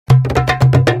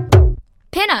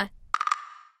Pinna.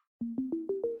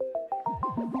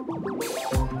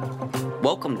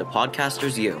 Welcome to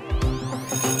Podcasters U.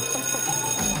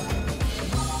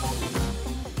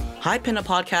 Hi, Pinna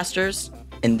Podcasters.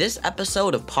 In this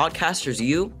episode of Podcasters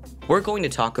U, we're going to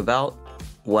talk about,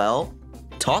 well,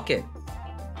 talking.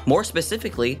 More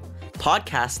specifically,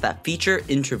 podcasts that feature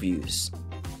interviews.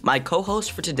 My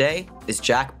co-host for today is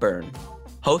Jack Byrne,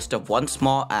 host of One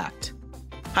Small Act.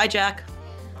 Hi, Jack.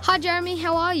 Hi, Jeremy.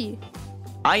 How are you?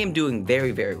 I am doing very,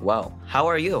 very well. How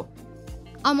are you?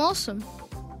 I'm awesome.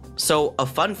 So, a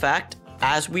fun fact,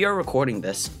 as we are recording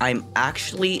this, I'm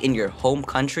actually in your home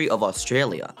country of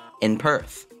Australia, in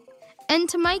Perth. And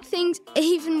to make things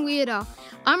even weirder,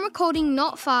 I'm recording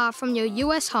not far from your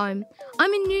US home.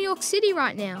 I'm in New York City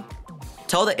right now.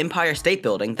 Tell the Empire State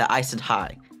Building that I said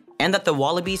hi, and that the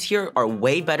wallabies here are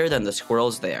way better than the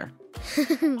squirrels there.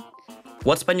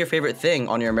 What's been your favorite thing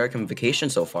on your American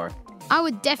vacation so far? I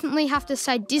would definitely have to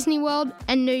say Disney World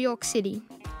and New York City.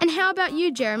 And how about you,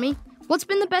 Jeremy? What's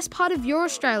been the best part of your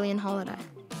Australian holiday?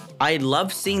 I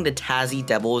love seeing the Tassie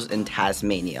Devils in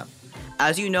Tasmania.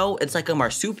 As you know, it's like a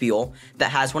marsupial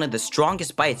that has one of the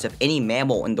strongest bites of any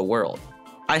mammal in the world.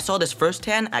 I saw this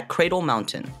firsthand at Cradle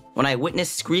Mountain when I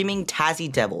witnessed screaming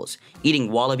Tassie Devils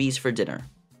eating wallabies for dinner.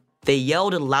 They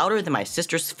yelled louder than my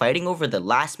sisters fighting over the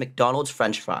last McDonald's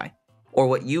French fry, or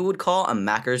what you would call a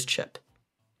Macker's chip.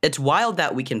 It's wild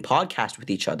that we can podcast with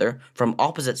each other from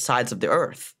opposite sides of the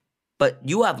earth. But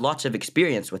you have lots of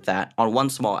experience with that on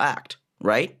One Small Act,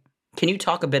 right? Can you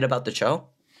talk a bit about the show?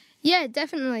 Yeah,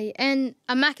 definitely. And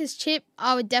a Macca's chip,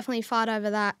 I would definitely fight over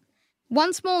that.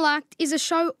 One Small Act is a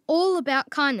show all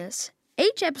about kindness.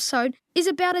 Each episode is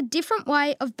about a different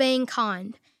way of being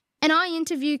kind. And I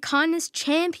interview kindness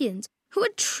champions who are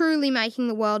truly making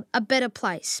the world a better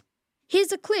place.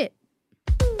 Here's a clip.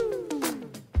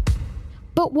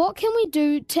 But what can we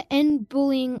do to end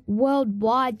bullying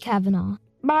worldwide, Kavanagh?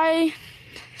 By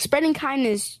spreading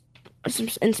kindness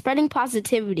and spreading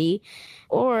positivity,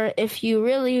 or if you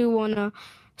really want to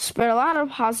spread a lot of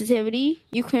positivity,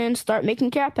 you can start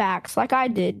making care packs like I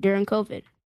did during COVID.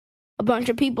 A bunch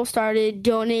of people started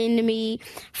donating to me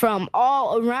from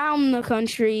all around the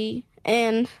country,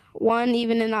 and one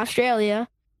even in Australia.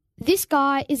 This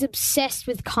guy is obsessed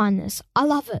with kindness. I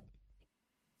love it.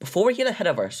 Before we get ahead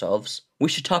of ourselves, we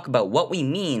should talk about what we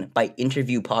mean by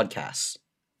interview podcasts.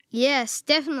 Yes,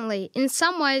 definitely. In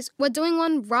some ways, we're doing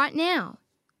one right now.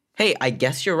 Hey, I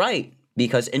guess you're right,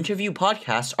 because interview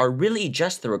podcasts are really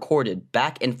just the recorded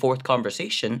back and forth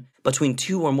conversation between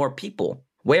two or more people,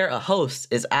 where a host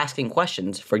is asking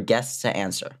questions for guests to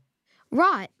answer.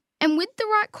 Right. And with the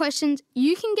right questions,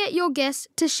 you can get your guests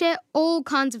to share all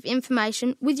kinds of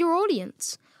information with your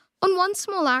audience. On One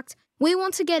Small Act, we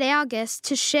want to get our guests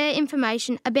to share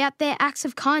information about their acts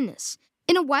of kindness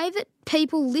in a way that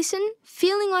people listen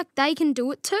feeling like they can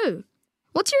do it too.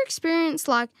 What's your experience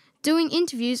like doing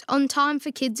interviews on Time for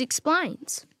Kids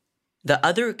Explains? The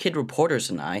other kid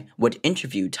reporters and I would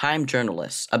interview Time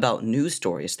journalists about news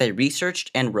stories they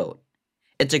researched and wrote.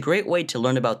 It's a great way to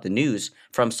learn about the news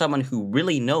from someone who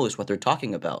really knows what they're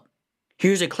talking about.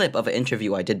 Here's a clip of an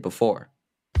interview I did before.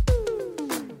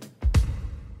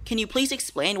 Can you please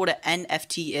explain what an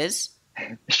NFT is?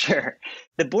 Sure.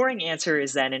 The boring answer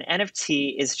is that an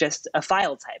NFT is just a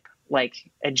file type, like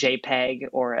a JPEG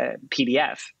or a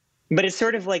PDF. But it's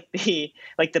sort of like the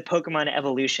Pokemon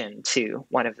evolution to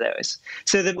one of those.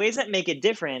 So the ways that make it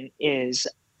different is,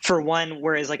 for one,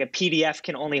 whereas like a PDF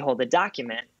can only hold a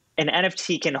document, an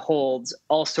NFT can hold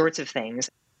all sorts of things,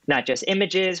 not just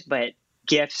images, but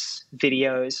GIFs,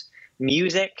 videos,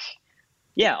 music,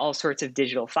 all sorts of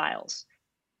digital files.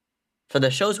 For the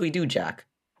shows we do, Jack,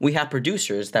 we have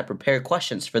producers that prepare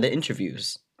questions for the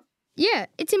interviews. Yeah,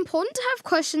 it's important to have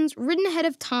questions written ahead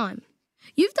of time.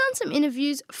 You've done some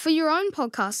interviews for your own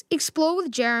podcast, Explore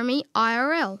with Jeremy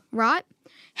IRL, right?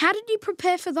 How did you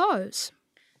prepare for those?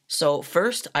 So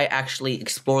first, I actually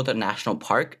explore the national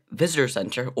park, visitor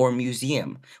center, or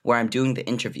museum where I'm doing the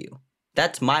interview.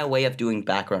 That's my way of doing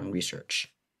background research.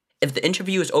 If the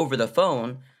interview is over the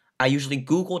phone, I usually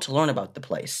Google to learn about the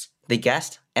place, the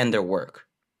guest, and their work.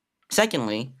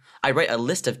 Secondly, I write a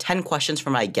list of 10 questions for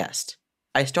my guest.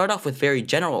 I start off with very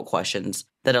general questions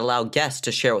that allow guests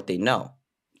to share what they know.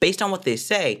 Based on what they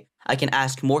say, I can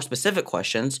ask more specific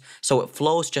questions so it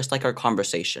flows just like our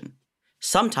conversation.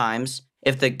 Sometimes,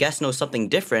 if the guest knows something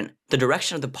different, the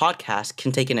direction of the podcast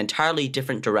can take an entirely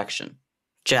different direction.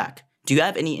 Jack, do you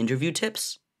have any interview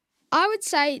tips? I would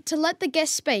say to let the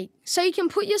guest speak so you can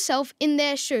put yourself in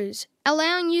their shoes,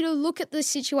 allowing you to look at the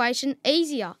situation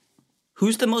easier.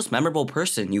 Who's the most memorable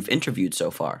person you've interviewed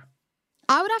so far?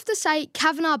 I would have to say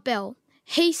Kavanagh Bell.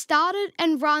 He started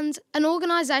and runs an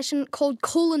organisation called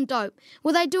Cool and Dope,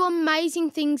 where they do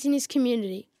amazing things in his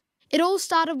community. It all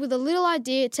started with a little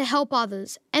idea to help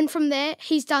others, and from there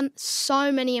he's done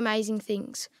so many amazing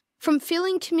things. From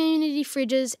filling community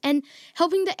fridges and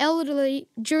helping the elderly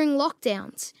during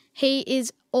lockdowns. He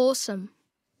is awesome.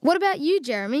 What about you,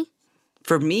 Jeremy?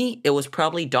 For me, it was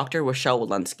probably Dr. Rochelle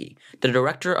Walensky, the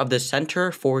director of the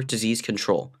Center for Disease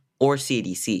Control, or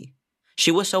CDC.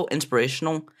 She was so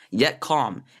inspirational, yet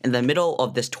calm, in the middle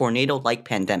of this tornado-like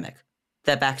pandemic.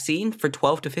 The vaccine for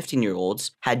 12 to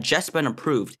 15-year-olds had just been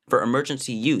approved for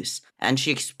emergency use, and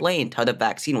she explained how the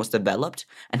vaccine was developed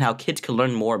and how kids could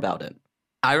learn more about it.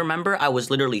 I remember I was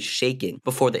literally shaking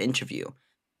before the interview,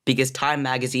 because Time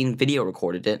Magazine video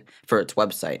recorded it for its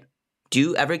website. Do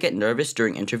you ever get nervous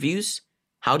during interviews?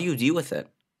 How do you deal with it?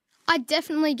 I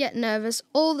definitely get nervous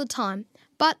all the time,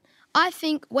 but I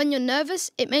think when you're nervous,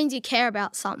 it means you care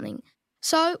about something.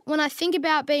 So when I think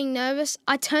about being nervous,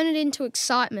 I turn it into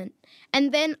excitement,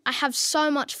 and then I have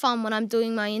so much fun when I'm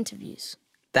doing my interviews.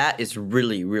 That is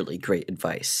really, really great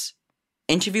advice.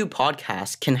 Interview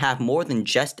podcasts can have more than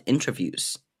just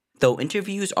interviews. Though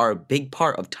interviews are a big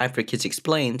part of Time for Kids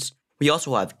Explains, we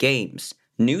also have games,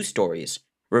 news stories,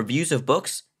 reviews of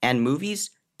books and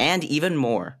movies, and even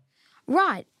more.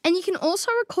 Right, and you can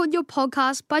also record your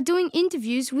podcast by doing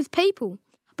interviews with people,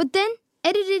 but then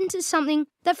edit it into something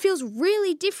that feels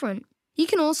really different. You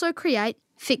can also create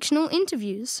fictional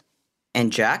interviews.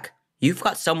 And Jack, you've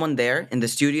got someone there in the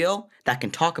studio that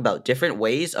can talk about different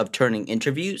ways of turning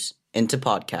interviews into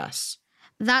podcasts.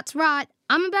 That's right,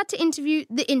 I'm about to interview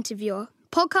the interviewer,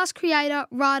 podcast creator,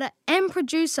 writer, and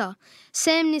producer,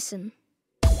 Sam Nissen.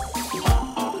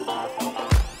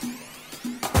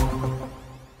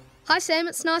 Hi Sam,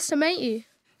 it's nice to meet you.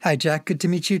 Hi Jack, good to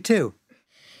meet you too.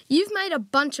 You've made a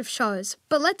bunch of shows,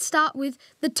 but let's start with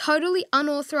the totally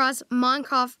unauthorized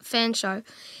Minecraft fan show.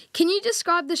 Can you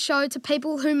describe the show to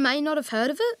people who may not have heard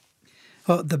of it?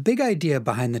 Well, the big idea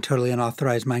behind the totally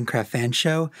unauthorized Minecraft fan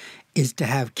show is to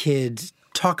have kids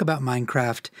talk about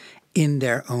Minecraft in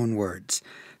their own words.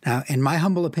 Now, in my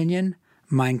humble opinion,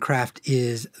 Minecraft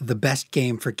is the best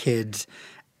game for kids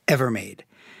ever made.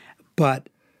 But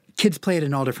kids play it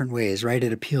in all different ways, right?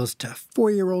 It appeals to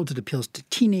 4-year-olds, it appeals to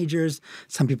teenagers.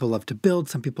 Some people love to build,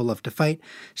 some people love to fight.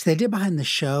 So the idea behind the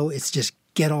show is to just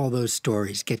get all those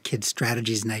stories, get kids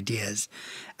strategies and ideas,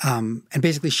 and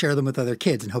basically share them with other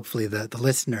kids, and hopefully the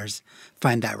listeners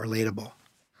find that relatable.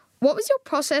 What was your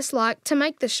process like to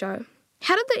make the show?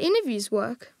 How did the interviews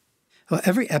work? Well,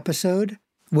 every episode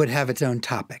would have its own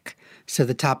topic. So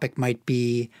the topic might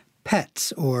be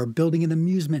pets or building an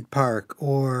amusement park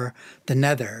or the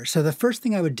Nether. So the first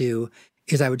thing I would do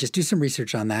is I would just do some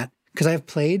research on that because I've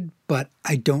played, but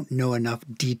I don't know enough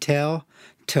detail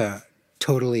to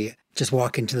totally just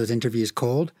walk into those interviews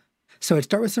cold. So I'd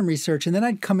start with some research and then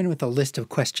I'd come in with a list of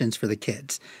questions for the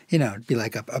kids. You know, it'd be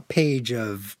like a page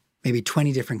of maybe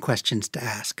 20 different questions to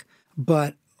ask.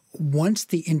 But once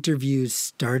the interviews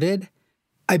started,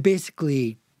 I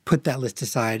basically put that list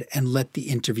aside and let the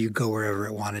interview go wherever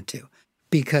it wanted to.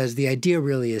 Because the idea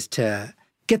really is to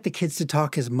get the kids to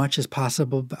talk as much as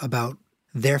possible about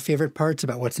their favorite parts,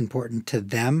 about what's important to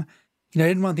them. You know, I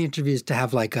didn't want the interviews to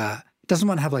have like it doesn't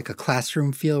want to have like a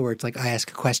classroom feel where it's like I ask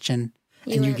a question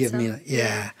and you give me,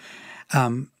 yeah.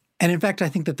 And in fact, I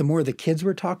think that the more the kids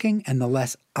were talking and the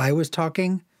less I was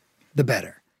talking, the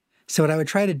better. So what I would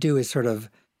try to do is sort of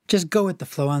just go with the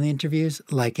flow on the interviews.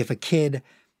 Like if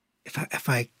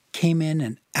I came in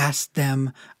and asked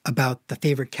them about the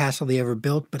favorite castle they ever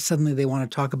built, but suddenly they want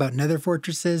to talk about nether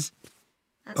fortresses,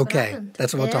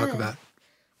 that's what we'll talk about.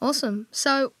 Awesome.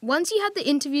 So once you had the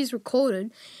interviews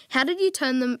recorded, how did you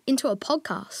turn them into a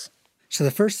podcast? So the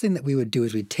first thing that we would do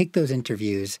is we'd take those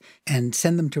interviews and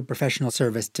send them to a professional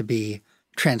service to be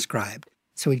transcribed.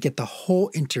 So we'd get the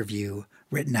whole interview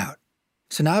written out.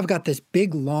 So now I've got this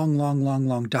big,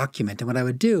 long document. And what I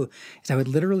would do is I would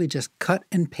literally just cut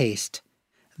and paste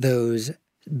those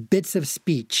bits of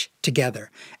speech together.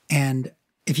 And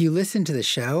if you listen to the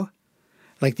show,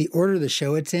 like the order of the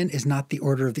show it's in is not the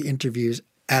order of the interviews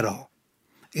at all.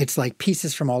 It's like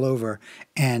pieces from all over.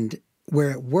 And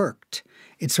where it worked,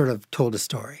 it sort of told a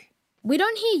story. We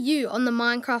don't hear you on the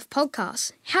Minecraft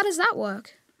podcast. How does that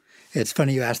work? It's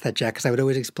funny you asked that, Jack, because I would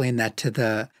always explain that to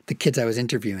the kids I was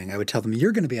interviewing. I would tell them,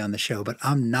 you're going to be on the show, but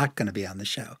I'm not going to be on the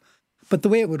show. But the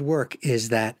way it would work is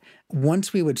that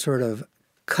once we would sort of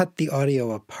cut the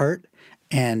audio apart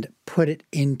and put it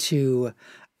into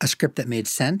a script that made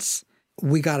sense,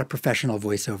 we got a professional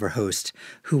voiceover host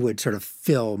who would sort of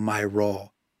fill my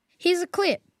role. Here's a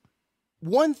clip.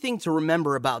 One thing to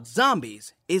remember about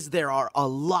zombies is there are a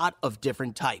lot of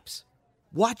different types.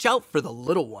 Watch out for the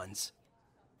little ones.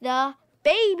 The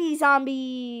baby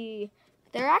zombie.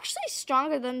 They're actually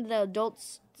stronger than the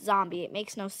adult zombie. It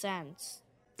makes no sense.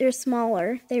 They're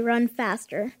smaller. They run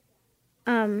faster.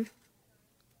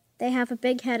 They have a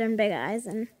big head and big eyes,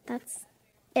 and that's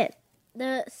it.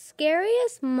 The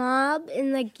scariest mob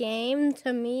in the game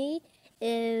to me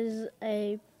is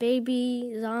a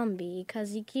baby zombie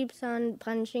because he keeps on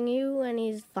punching you and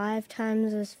he's 5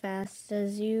 times as fast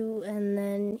as you, and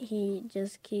then he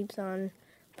just keeps on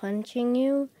punching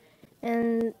you,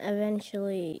 and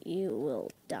eventually you will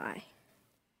die.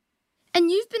 And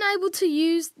you've been able to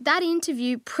use that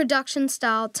interview production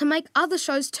style to make other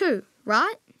shows too,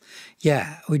 right?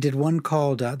 Yeah, we did one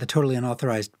called The Totally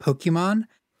Unauthorized Pokemon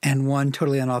and one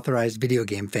Totally Unauthorized Video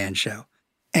Game Fan Show.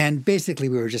 And basically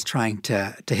we were just trying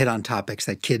to hit on topics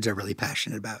that kids are really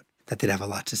passionate about, that they'd have a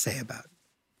lot to say about.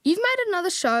 You've made another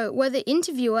show where the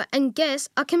interviewer and guests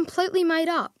are completely made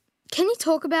up. Can you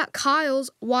talk about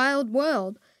Kyle's Wild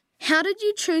World? How did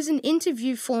you choose an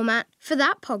interview format for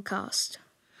that podcast?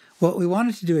 Well, we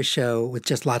wanted to do a show with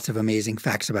just lots of amazing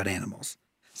facts about animals.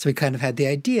 So we kind of had the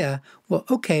idea, well,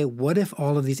 okay, what if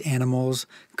all of these animals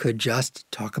could just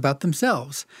talk about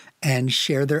themselves and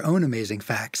share their own amazing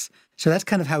facts? So that's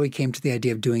kind of how we came to the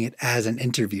idea of doing it as an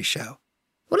interview show.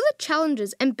 What are the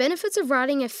challenges and benefits of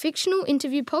writing a fictional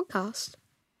interview podcast?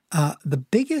 The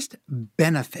biggest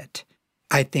benefit,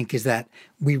 I think, is that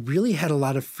we really had a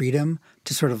lot of freedom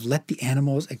to sort of let the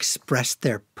animals express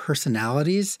their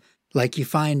personalities. Like you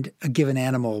find a given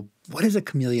animal, what is a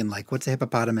chameleon like? What's a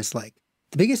hippopotamus like?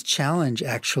 The biggest challenge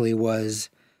actually was,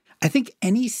 I think,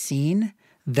 any scene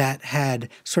that had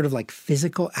sort of like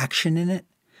physical action in it.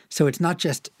 So it's not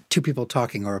just two people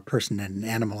talking or a person and an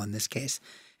animal in this case.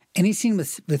 Any scene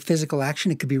with physical action,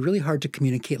 it could be really hard to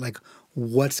communicate like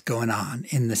what's going on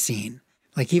in the scene.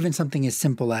 Like even something as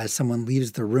simple as someone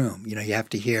leaves the room, you have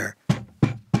to hear,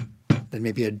 then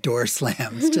maybe a door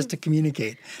slams just to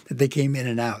communicate that they came in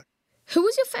and out. Who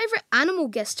was your favorite animal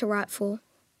guest to write for?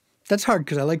 That's hard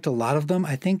because I liked a lot of them.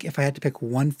 I think if I had to pick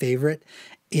one favorite,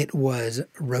 it was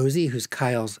Rosie, who's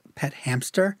Kyle's pet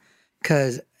hamster,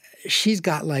 because she's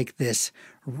got like this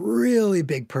really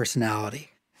big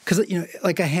personality. Because,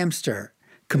 like a hamster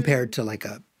compared to like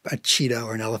a cheetah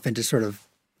or an elephant is sort of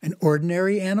an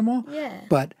ordinary animal. Yeah.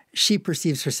 But she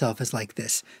perceives herself as like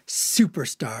this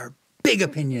superstar, big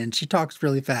opinion. She talks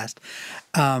really fast.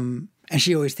 And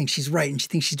she always thinks she's right and she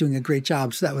thinks she's doing a great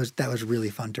job. So that was really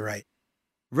fun to write.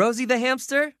 Rosie the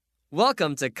hamster,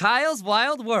 welcome to Kyle's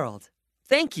Wild World.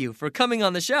 Thank you for coming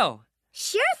on the show.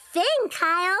 Sure thing,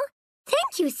 Kyle.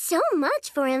 Thank you so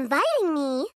much for inviting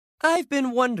me. I've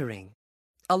been wondering.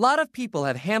 A lot of people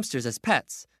have hamsters as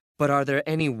pets, but are there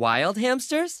any wild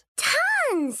hamsters?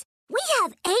 Tons! We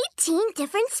have 18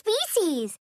 different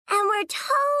species, and we're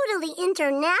totally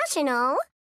international.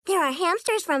 There are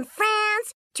hamsters from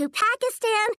France to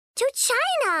Pakistan to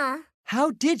China.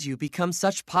 How did you become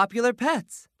such popular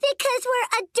pets? Because we're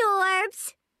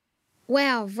adorbs.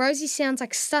 Wow, Rosie sounds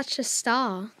like such a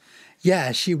star.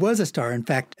 Yeah, she was a star. In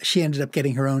fact, she ended up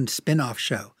getting her own spin-off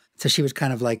show. So she was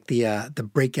kind of like the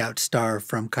breakout star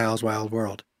from Kyle's Wild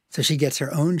World. So she gets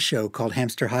her own show called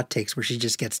Hamster Hot Takes, where she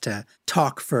just gets to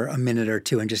talk for a minute or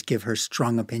two and just give her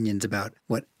strong opinions about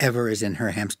whatever is in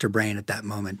her hamster brain at that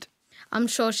moment. I'm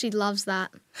sure she loves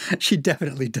that. She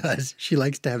definitely does. She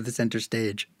likes to have the center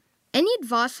stage. Any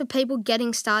advice for people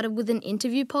getting started with an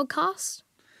interview podcast?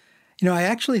 I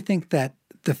actually think that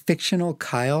the fictional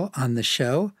Kyle on the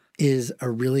show is a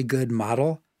really good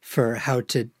model for how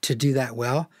to do that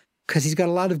well, because he's got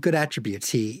a lot of good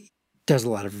attributes. He does a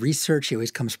lot of research. He always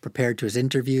comes prepared to his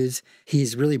interviews.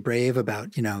 He's really brave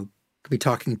about, could be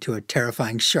talking to a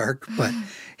terrifying shark, but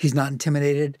he's not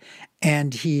intimidated.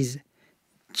 And he's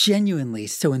genuinely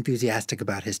so enthusiastic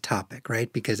about his topic,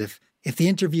 right? Because if the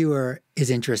interviewer is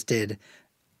interested,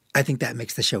 I think that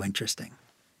makes the show interesting.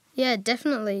 Yeah,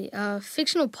 definitely.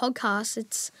 Fictional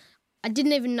podcasts, I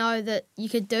didn't even know that you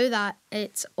could do that.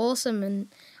 It's awesome, and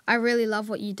I really love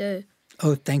what you do.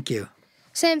 Oh, thank you.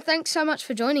 Sam, thanks so much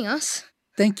for joining us.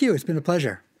 Thank you. It's been a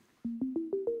pleasure.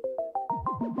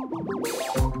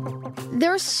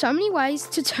 There are so many ways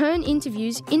to turn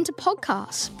interviews into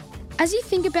podcasts. As you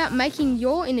think about making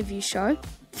your interview show,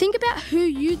 think about who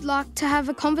you'd like to have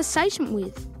a conversation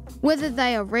with, whether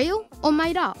they are real or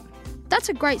made up. That's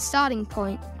a great starting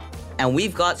point. And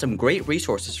we've got some great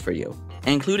resources for you,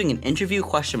 including an interview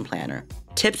question planner,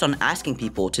 tips on asking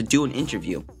people to do an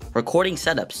interview, recording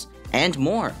setups, and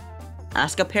more.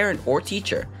 Ask a parent or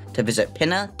teacher to visit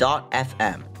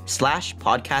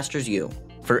pinna.fm/podcastersu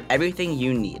for everything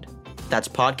you need. That's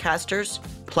podcasters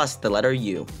plus the letter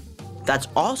U. That's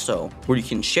also where you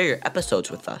can share your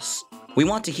episodes with us. We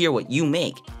want to hear what you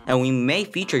make, and we may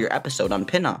feature your episode on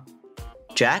Pinna.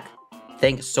 Jack,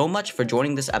 thanks so much for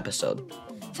joining this episode.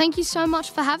 Thank you so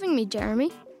much for having me,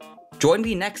 Jeremy. Join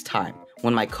me next time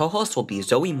when my co-host will be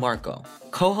Zoe Marco,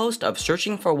 co-host of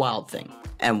Searching for Wild Thing,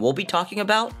 and we'll be talking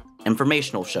about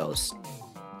informational shows.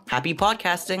 Happy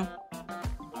podcasting!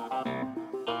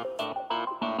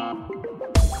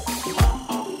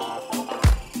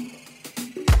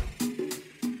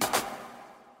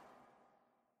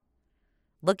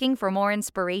 Looking for more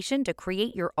inspiration to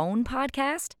create your own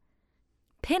podcast?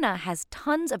 Pinna has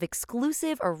tons of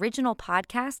exclusive original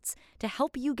podcasts to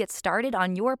help you get started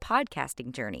on your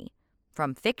podcasting journey.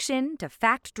 From fiction to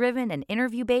fact-driven and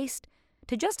interview-based,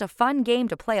 to just a fun game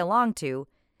to play along to,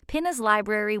 Pinna's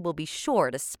library will be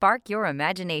sure to spark your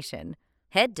imagination.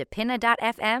 Head to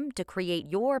pinna.fm to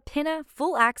create your Pinna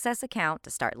full access account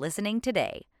to start listening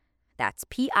today. That's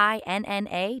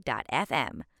PINNA.FM.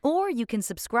 Or you can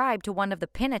subscribe to one of the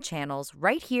Pinna channels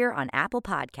right here on Apple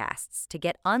Podcasts to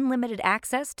get unlimited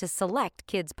access to select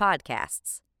kids'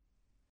 podcasts.